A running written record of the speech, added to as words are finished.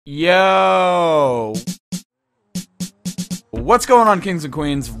Yo! What's going on, kings and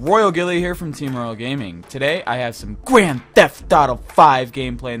queens? Royal Ghillie here from Team Royal Gaming. Today I have some Grand Theft Auto 5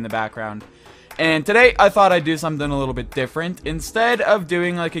 gameplay in the background. And today I thought I'd do something a little bit different. Instead of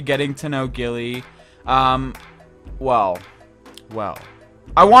doing like a getting to know Ghillie, well,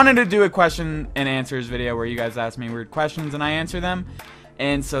 I wanted to do a question and answers video where you guys ask me weird questions and I answer them.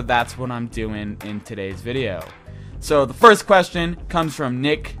 And so that's what I'm doing in today's video. So the first question comes from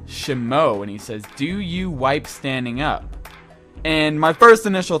Nick Shimo, and he says, do you wipe standing up? And my first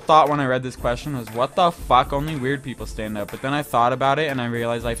initial thought when I read this question was, what the fuck, only weird people stand up. But then I thought about it and I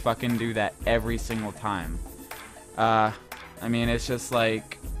realized I fucking do that every single time. I mean, it's just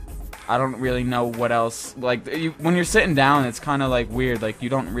like, I don't really know what else, like, when you're sitting down, it's kind of like weird, like you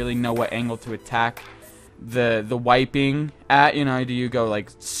don't really know what angle to attack the wiping at, you know. Do you go like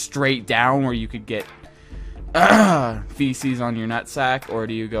straight down where you could get feces on your nutsack, or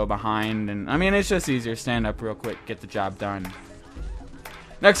do you go behind? And I mean, it's just easier, stand up real quick, get the job done.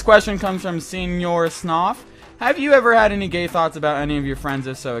 Next question comes from Senior Snoff. Have you ever had any gay thoughts about any of your friends?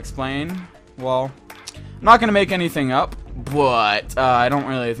 If so, explain. Well, I'm not gonna make anything up, but I don't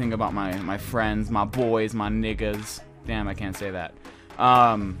really think about my friends, my boys, my niggas. Damn, I can't say that.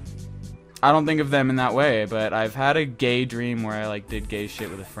 I don't think of them in that way, but I've had a gay dream where I like did gay shit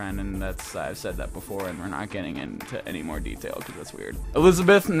with a friend, and that's, I've said that before, and we're not getting into any more detail because that's weird.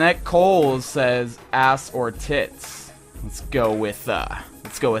 Elizabeth Neck Coles says ass or tits. Let's go with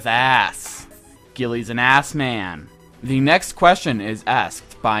ass. Ghillie's an ass man. The next question is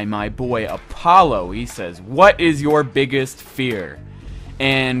asked by my boy Apollo. He says, what is your biggest fear?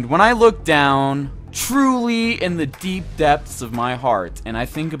 And when I look down truly in the deep depths of my heart and I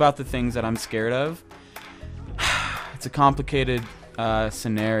think about the things that I'm scared of, it's a complicated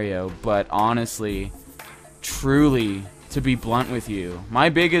scenario, but honestly, truly, to be blunt with you, my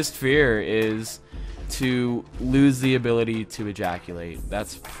biggest fear is to lose the ability to ejaculate.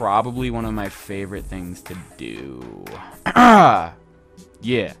 That's probably one of my favorite things to do.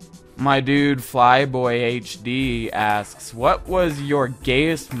 Yeah. My dude Flyboy HD asks, what was your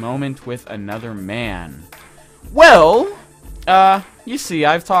gayest moment with another man? Well, you see,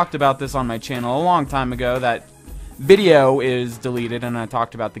 I've talked about this on my channel a long time ago. That video is deleted, and I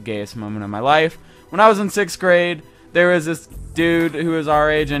talked about the gayest moment of my life. When I was in 6th grade, there was this dude who was our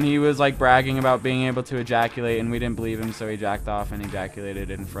age, and he was like bragging about being able to ejaculate, and we didn't believe him, so he jacked off and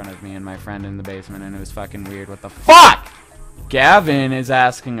ejaculated in front of me and my friend in the basement, and it was fucking weird. What the fuck? Gavin is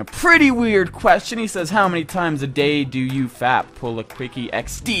asking a pretty weird question. He says, how many times a day do you fap? Pull a quickie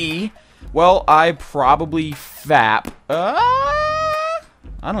XD. Well, I probably fap,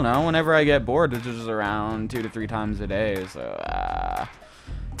 I don't know, whenever I get bored, which is around 2 to 3 times a day, so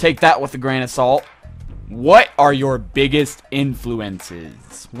take that with a grain of salt. What are your biggest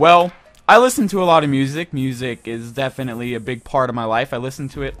influences? Well, I listen to a lot of music. Music is definitely a big part of my life. I listen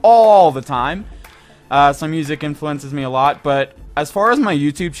to it all the time. So music influences me a lot, but as far as my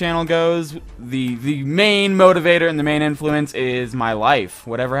YouTube channel goes, the main motivator and the main influence is my life.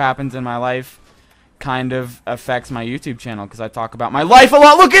 Whatever happens in my life kind of affects my YouTube channel, because I talk about my life a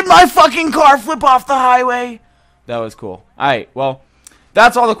lot. Look at my fucking car flip off the highway! That was cool. Alright, well,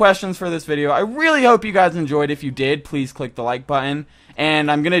 that's all the questions for this video. I really hope you guys enjoyed. If you did, please click the like button.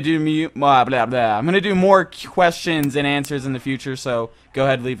 And I'm gonna do I'm gonna do more questions and answers in the future, so go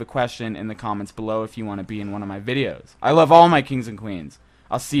ahead and leave a question in the comments below if you want to be in one of my videos. I love all my kings and queens.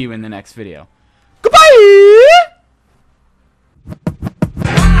 I'll see you in the next video. Goodbye!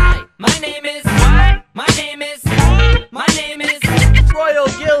 Hi, my name is Royal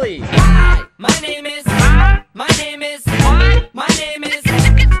Ghillie. Hi, my name is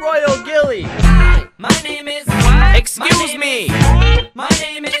Royal Ghillie. Hi, my name is Excuse me. My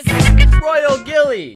name is Royal